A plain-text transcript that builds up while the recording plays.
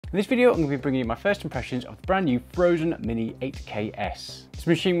In this video, I'm going to be bringing you my first impressions of the brand new Phrozen Mini 8KS. This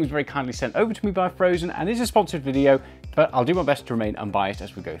machine was very kindly sent over to me by Phrozen and is a sponsored video, but I'll do my best to remain unbiased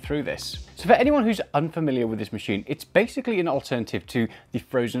as we go through this. So for anyone who's unfamiliar with this machine, it's basically an alternative to the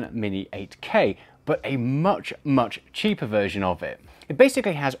Phrozen Mini 8K, but a much cheaper version of it. It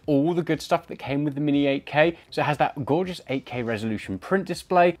basically has all the good stuff that came with the Mini 8K, so it has that gorgeous 8K resolution print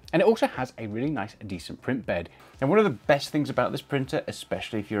display, and it also has a really nice, decent print bed. And one of the best things about this printer,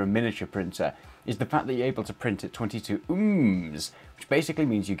 especially if you're a miniature printer, is the fact that you're able to print at 22 ohms, which basically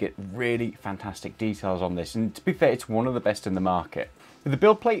means you get really fantastic details on this, and to be fair, it's one of the best in the market. With the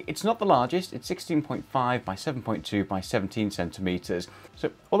build plate, it's not the largest, it's 16.5 by 7.2 by 17 centimeters.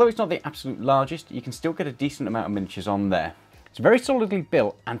 So although it's not the absolute largest, you can still get a decent amount of miniatures on there. It's very solidly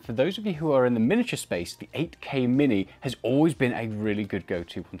built, and for those of you who are in the miniature space, the 8K Mini has always been a really good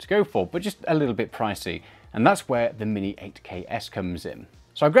go-to one to go for, but just a little bit pricey. And that's where the Mini 8KS comes in.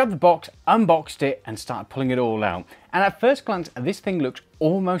 So I grabbed the box, unboxed it, and started pulling it all out. And at first glance, this thing looks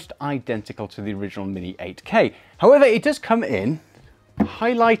almost identical to the original Mini 8K. However, it does come in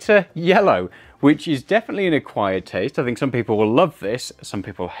highlighter yellow, which is definitely an acquired taste. I think some people will love this, some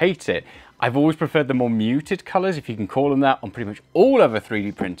people hate it. I've always preferred the more muted colors, if you can call them that, on pretty much all other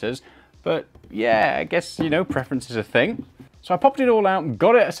 3D printers. But yeah, I guess, you know, preference is a thing. So I popped it all out,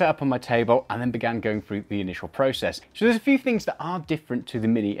 got it set up on my table, and then began going through the initial process. So there's a few things that are different to the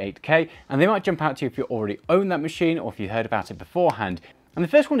Mini 8K, and they might jump out to you if you already own that machine or if you heard about it beforehand. And the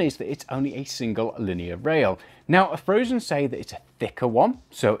first one is that it's only a single linear rail. Now, Phrozen say that it's a thicker one,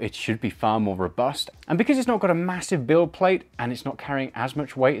 so it should be far more robust. And because it's not got a massive build plate and it's not carrying as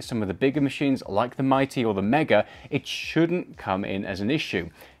much weight as some of the bigger machines like the Mighty or the Mega, it shouldn't come in as an issue.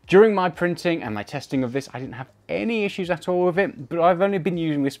 During my printing and my testing of this, I didn't have any issues at all with it, but I've only been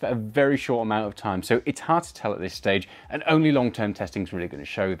using this for a very short amount of time, so it's hard to tell at this stage, and only long-term testing is really going to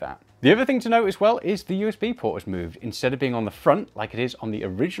show that. The other thing to note as well is the USB port has moved. Instead of being on the front, like it is on the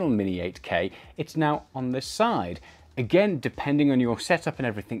original Mini 8K, it's now on the side. Again, depending on your setup and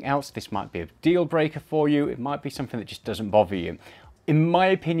everything else, this might be a deal breaker for you. It might be something that just doesn't bother you. In my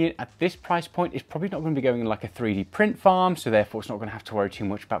opinion, at this price point, it's probably not going to be going in like a 3D print farm, so therefore it's not going to have to worry too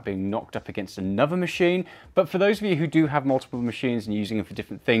much about being knocked up against another machine. But for those of you who do have multiple machines and using them for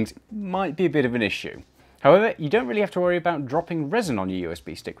different things, it might be a bit of an issue. However, you don't really have to worry about dropping resin on your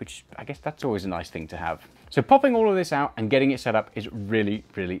USB stick, which I guess that's always a nice thing to have. So popping all of this out and getting it set up is really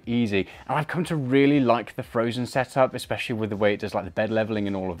easy. And I've come to really like the Phrozen setup, especially with the way it does like the bed leveling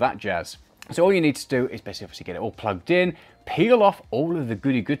and all of that jazz. So all you need to do is basically obviously get it all plugged in, peel off all of the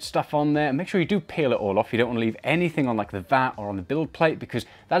goody good stuff on there, and make sure you do peel it all off. You don't want to leave anything on like the VAT or on the build plate, because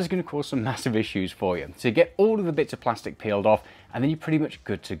that is going to cause some massive issues for you. So get all of the bits of plastic peeled off, and then you're pretty much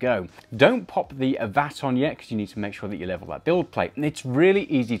good to go. Don't pop the VAT on yet, because you need to make sure that you level that build plate. And it's really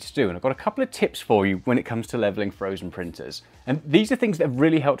easy to do, and I've got a couple of tips for you when it comes to leveling Phrozen printers. And these are things that have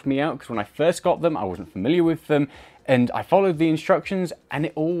really helped me out, because when I first got them, I wasn't familiar with them, and I followed the instructions, and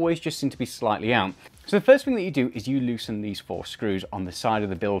it always just seemed to be slightly out. So the first thing that you do is you loosen these 4 screws on the side of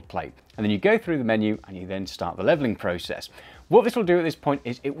the build plate, and then you go through the menu and you then start the leveling process. What this will do at this point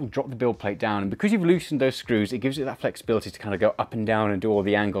is it will drop the build plate down, and because you've loosened those screws, it gives you that flexibility to kind of go up and down and do all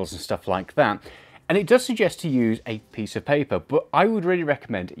the angles and stuff like that. And it does suggest to use a piece of paper, but I would really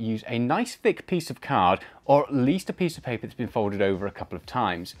recommend use a nice thick piece of card, or at least a piece of paper that's been folded over a couple of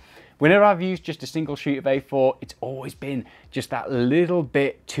times. Whenever I've used just a single sheet of A4, it's always been just that little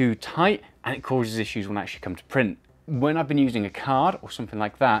bit too tight, and it causes issues when I actually come to print. When I've been using a card or something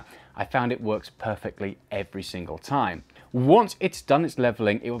like that, I found it works perfectly every single time. Once it's done its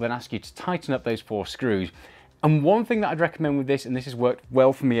leveling, it will then ask you to tighten up those 4 screws. And one thing that I'd recommend with this, and this has worked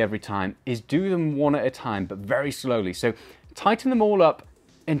well for me every time, is do them one at a time, but very slowly. So tighten them all up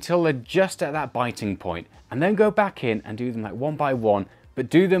until they're just at that biting point, and then go back in and do them like one by one, but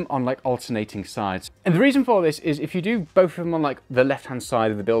do them on like alternating sides. And the reason for this is if you do both of them on like the left-hand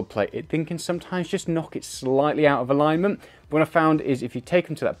side of the build plate, it then can sometimes just knock it slightly out of alignment. But what I found is if you take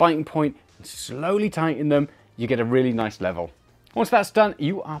them to that biting point and slowly tighten them, you get a really nice level. Once that's done,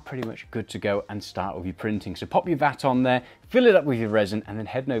 you are pretty much good to go and start with your printing. So pop your VAT on there, fill it up with your resin, and then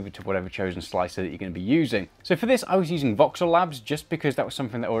head over to whatever chosen slicer that you're going to be using. So for this, I was using Voxel Labs just because that was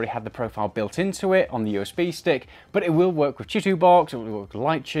something that already had the profile built into it on the USB stick, but it will work with Chitubox, it will work with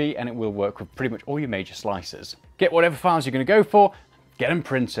Lychee, and it will work with pretty much all your major slicers. Get whatever files you're going to go for, get them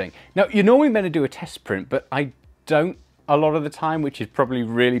printing. Now, you're normally meant to do a test print, but I don't a lot of the time, which is probably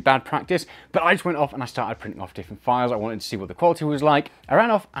really bad practice, but I just went off and I started printing off different files. I wanted to see what the quality was like. I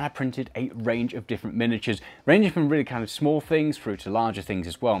ran off and I printed a range of different miniatures, ranging from really kind of small things through to larger things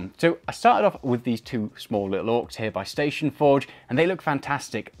as well. So I started off with these two small little orcs here by Station Forge, and they look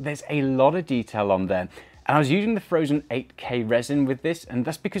fantastic. There's a lot of detail on there. And I was using the Phrozen 8K resin with this, and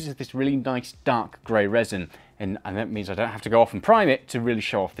that's because it's this really nice dark grey resin. And that means I don't have to go off and prime it to really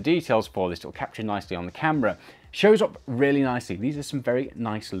show off the details for this. It'll capture nicely on the camera. Shows up really nicely. These are some very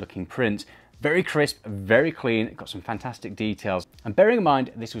nice looking prints. Very crisp, very clean, got some fantastic details. And bearing in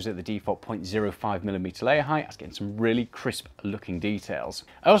mind, this was at the default 0.05mm layer height, I was getting some really crisp looking details.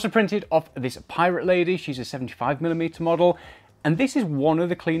 I also printed off this pirate lady. She's a 75mm model. And this is one of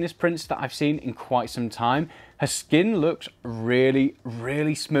the cleanest prints that I've seen in quite some time. Her skin looks really,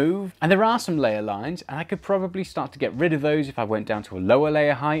 really smooth. And there are some layer lines, and I could probably start to get rid of those if I went down to a lower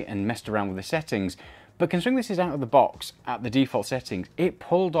layer height and messed around with the settings. But considering this is out of the box at the default settings, it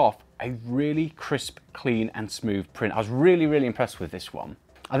pulled off a really crisp, clean and smooth print. I was really, really impressed with this one.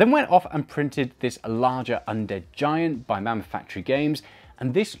 I then went off and printed this larger undead giant by Mammoth Factory Games.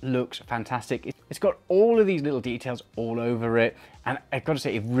 And this looks fantastic. It's got all of these little details all over it. And I've got to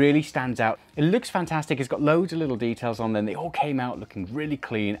say, it really stands out. It looks fantastic. It's got loads of little details on them. They all came out looking really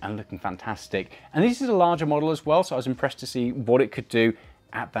clean and looking fantastic. And this is a larger model as well, so I was impressed to see what it could do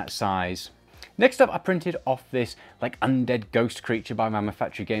at that size. Next up, I printed off this like undead ghost creature by Mammoth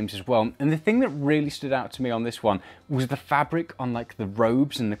Factory Games as well. And the thing that really stood out to me on this one was the fabric on like the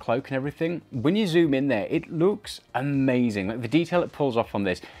robes and the cloak and everything. When you zoom in there, it looks amazing. Like the detail it pulls off on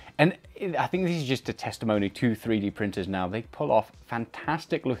this. And I think this is just a testimony to 3D printers now. They pull off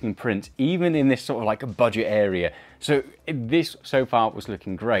fantastic looking prints, even in this sort of like a budget area. So this so far was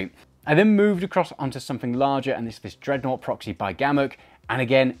looking great. I then moved across onto something larger, and this Dreadnought proxy by Gamuk. And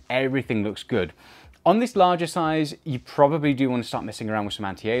again, everything looks good. On this larger size, you probably do want to start messing around with some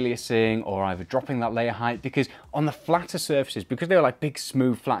anti-aliasing or either dropping that layer height, because on the flatter surfaces, because they were like big,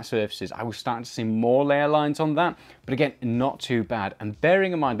 smooth, flat surfaces, I was starting to see more layer lines on that. But again, not too bad. And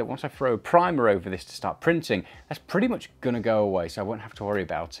bearing in mind that once I throw a primer over this to start printing, that's pretty much going to go away, so I won't have to worry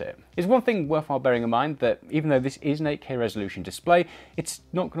about it. It's one thing worthwhile bearing in mind that even though this is an 8K resolution display, it's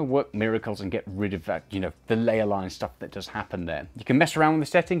not going to work miracles and get rid of that, the layer line stuff that does happen there. You can mess around with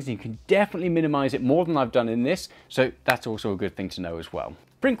the settings, and you can definitely minimize it more than I've done in this, so that's also a good thing to know as well.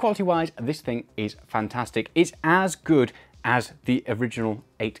 Print quality wise, this thing is fantastic. It's as good as the original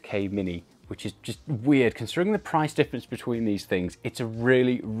 8K Mini, which is just weird considering the price difference between these things. It's a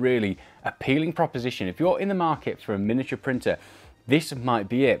really, really appealing proposition. If you're in the market for a miniature printer, this might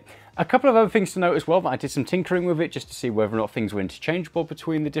be it. A couple of other things to note as well, that I did some tinkering with it just to see whether or not things were interchangeable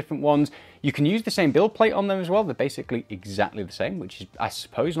between the different ones. You can use the same build plate on them as well. They're basically exactly the same, which is, I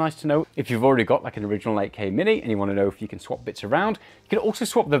suppose, nice to know. If you've already got like an original 8K Mini and you want to know if you can swap bits around, you can also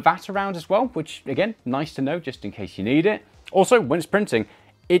swap the VAT around as well, which again, nice to know just in case you need it. Also, when it's printing,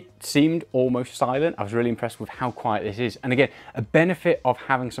 it seemed almost silent. I was really impressed with how quiet this is. And again, a benefit of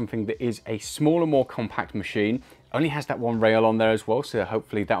having something that is a smaller, more compact machine, only has that one rail on there as well, so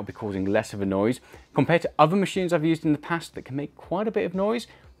hopefully that'll be causing less of a noise. Compared to other machines I've used in the past that can make quite a bit of noise,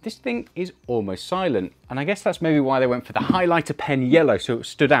 this thing is almost silent. And I guess that's maybe why they went for the highlighter pen yellow, so it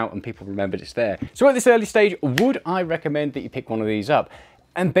stood out and people remembered it's there. So at this early stage, would I recommend that you pick one of these up?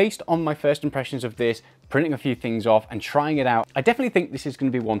 And based on my first impressions of this, printing a few things off and trying it out, I definitely think this is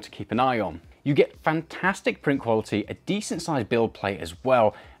going to be one to keep an eye on. You get fantastic print quality, a decent sized build plate as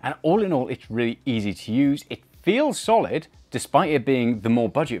well, and all in all, it's really easy to use. It feels solid, despite it being the more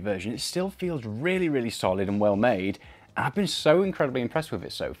budget version. It still feels really, really solid and well made. And I've been so incredibly impressed with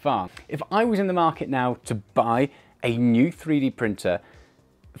it so far. If I was in the market now to buy a new 3D printer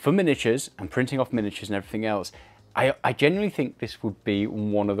for miniatures and printing off miniatures and everything else, I genuinely think this would be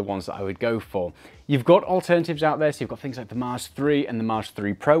one of the ones that I would go for. You've got alternatives out there, so you've got things like the Mars 3 and the Mars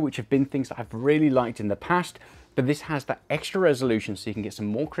 3 Pro, which have been things that I've really liked in the past, but this has that extra resolution so you can get some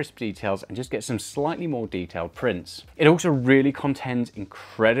more crisp details and just get some slightly more detailed prints. It also really contends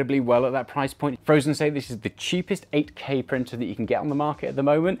incredibly well at that price point. Phrozen say this is the cheapest 8K printer that you can get on the market at the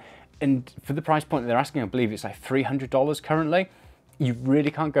moment, and for the price point that they're asking, I believe it's like $300 currently. You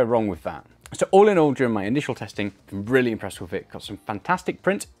really can't go wrong with that. So all in all, during my initial testing, I'm really impressed with it. Got some fantastic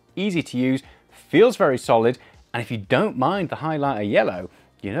print, easy to use, feels very solid, and if you don't mind the highlighter yellow,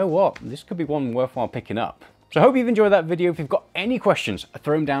 you know what? This could be one worthwhile picking up. So I hope you've enjoyed that video. If you've got any questions,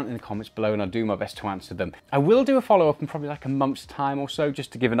 throw them down in the comments below and I'll do my best to answer them. I will do a follow-up in probably like a month's time or so,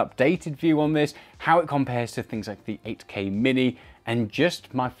 just to give an updated view on this, how it compares to things like the 8K Mini, and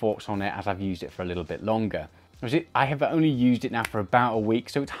just my thoughts on it as I've used it for a little bit longer. I have only used it now for about a week,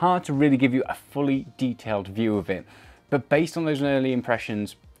 so it's hard to really give you a fully detailed view of it. but based on those early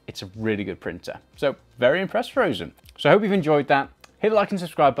impressions, it's a really good printer. So very impressed, Phrozen. So I hope you've enjoyed that. Hit the like and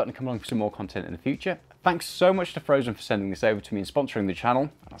subscribe button to come along for some more content in the future. Thanks so much to Phrozen for sending this over to me and sponsoring the channel,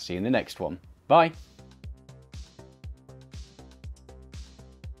 and I'll see you in the next one. Bye.